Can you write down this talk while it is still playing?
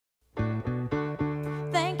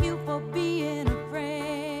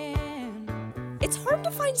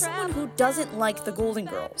find someone who doesn't like the Golden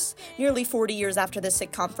Girls. Nearly 40 years after the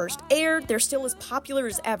sitcom first aired, they're still as popular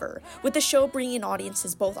as ever, with the show bringing in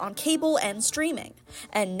audiences both on cable and streaming.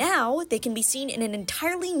 And now, they can be seen in an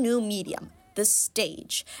entirely new medium, the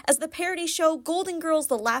stage, as the parody show Golden Girls: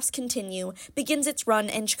 The Laughs Continue begins its run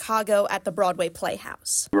in Chicago at the Broadway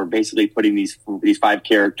Playhouse. We're basically putting these 5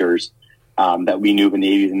 characters that we knew in the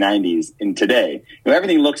 80s and 90s in today.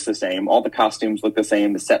 Everything looks the same. All the costumes look the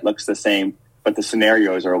same. The set looks the same, but the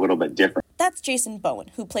scenarios are a little bit different. That's Jason Bowen,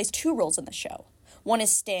 who plays 2 roles in the show. One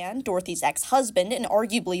is Stan, Dorothy's ex-husband and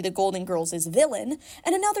arguably the Golden Girls' villain,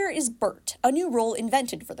 and another is Bert, a new role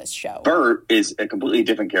invented for this show. Bert is a completely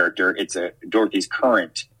different character. It's Dorothy's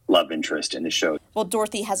current love interest in the show. While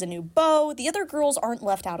Dorothy has a new beau, the other girls aren't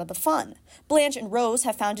left out of the fun. Blanche and Rose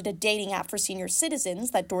have founded a dating app for senior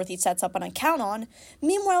citizens that Dorothy sets up an account on.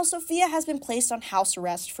 Meanwhile, Sophia has been placed on house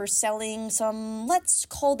arrest for selling some, let's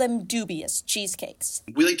call them dubious, cheesecakes.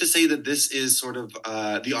 We like to say that this is sort of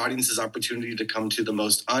the audience's opportunity to come to the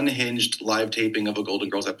most unhinged live taping of a Golden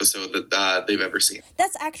Girls episode that they've ever seen.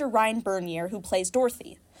 That's actor Ryan Bernier, who plays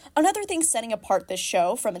Dorothy. Another thing setting apart this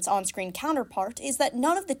show from its on-screen counterpart is that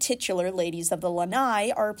none of the titular ladies of the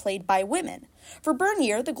Lanai are played by women. For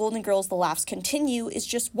Bernier, the Golden Girls: The Laughs Continue is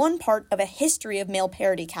just one part of a history of male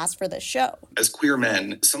parody cast for this show. As queer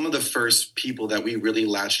men, some of the first people that we really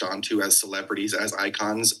latched onto as celebrities, as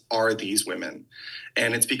icons, are these women.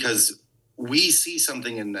 And it's because we see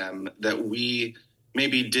something in them that we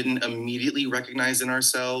maybe didn't immediately recognize in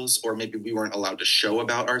ourselves, or maybe we weren't allowed to show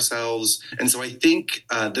about ourselves. And so I think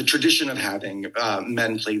the tradition of having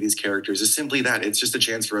men play these characters is simply that. It's just a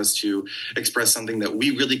chance for us to express something that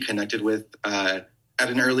we really connected with at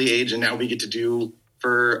an early age, and now we get to do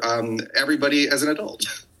for everybody as an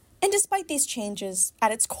adult. And despite these changes,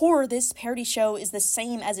 at its core, this parody show is the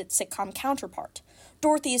same as its sitcom counterpart.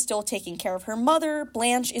 Dorothy is still taking care of her mother,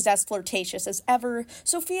 Blanche is as flirtatious as ever,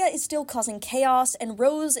 Sophia is still causing chaos, and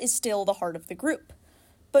Rose is still the heart of the group.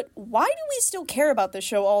 But why do we still care about the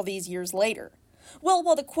show all these years later? Well,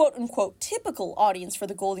 while the quote-unquote typical audience for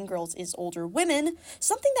the Golden Girls is older women,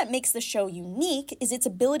 something that makes the show unique is its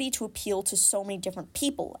ability to appeal to so many different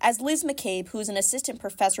people, as Liz McCabe, who's an assistant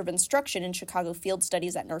professor of instruction in Chicago Field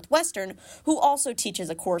Studies at Northwestern, who also teaches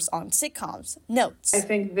a course on sitcoms, notes. I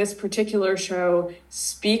think this particular show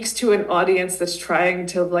speaks to an audience that's trying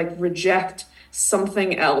to, reject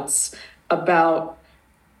something else about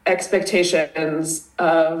expectations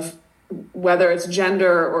of whether it's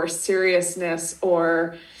gender or seriousness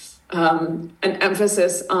or an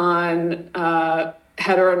emphasis on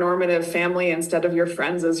heteronormative family instead of your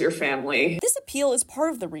friends as your family. This appeal is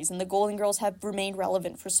part of the reason the Golden Girls have remained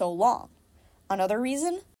relevant for so long. Another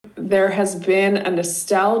reason? There has been a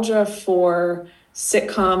nostalgia for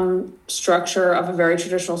sitcom structure of a very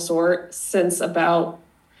traditional sort since about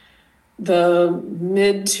the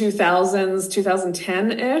mid-2000s,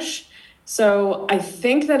 2010-ish. So I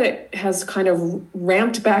think that it has kind of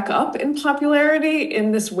ramped back up in popularity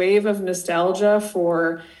in this wave of nostalgia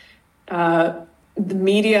for the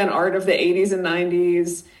media and art of the 80s and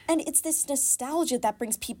 90s. And it's this nostalgia that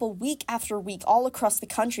brings people week after week all across the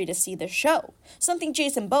country to see the show, something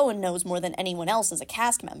Jason Bowen knows more than anyone else as a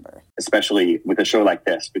cast member. Especially with a show like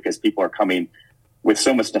this, because people are coming with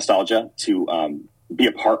so much nostalgia to be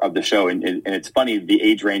a part of the show. And it's funny, the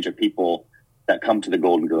age range of people that come to the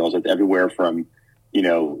Golden Girls. It's everywhere from,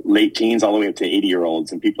 late teens all the way up to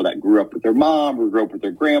 80-year-olds and people that grew up with their mom or grew up with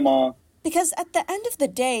their grandma. Because at the end of the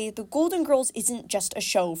day, the Golden Girls isn't just a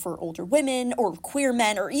show for older women or queer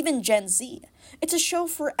men or even Gen Z. It's a show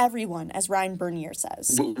for everyone, as Ryan Bernier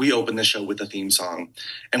says. We open the show with a theme song.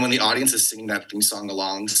 And when the audience is singing that theme song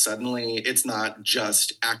along, suddenly it's not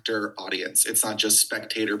just actor audience. It's not just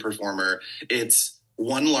spectator performer. It's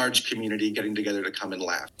one large community getting together to come and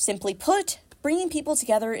laugh. Simply put, bringing people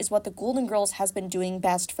together is what the Golden Girls has been doing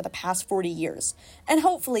best for the past 40 years, and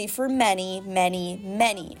hopefully for many, many,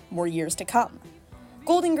 many more years to come.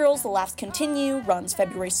 Golden Girls: The Laughs Continue runs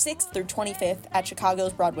February 6th through 25th at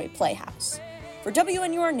Chicago's Broadway Playhouse. For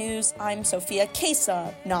WNUR News, I'm Sophia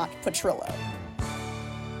Kesa, not Petrillo.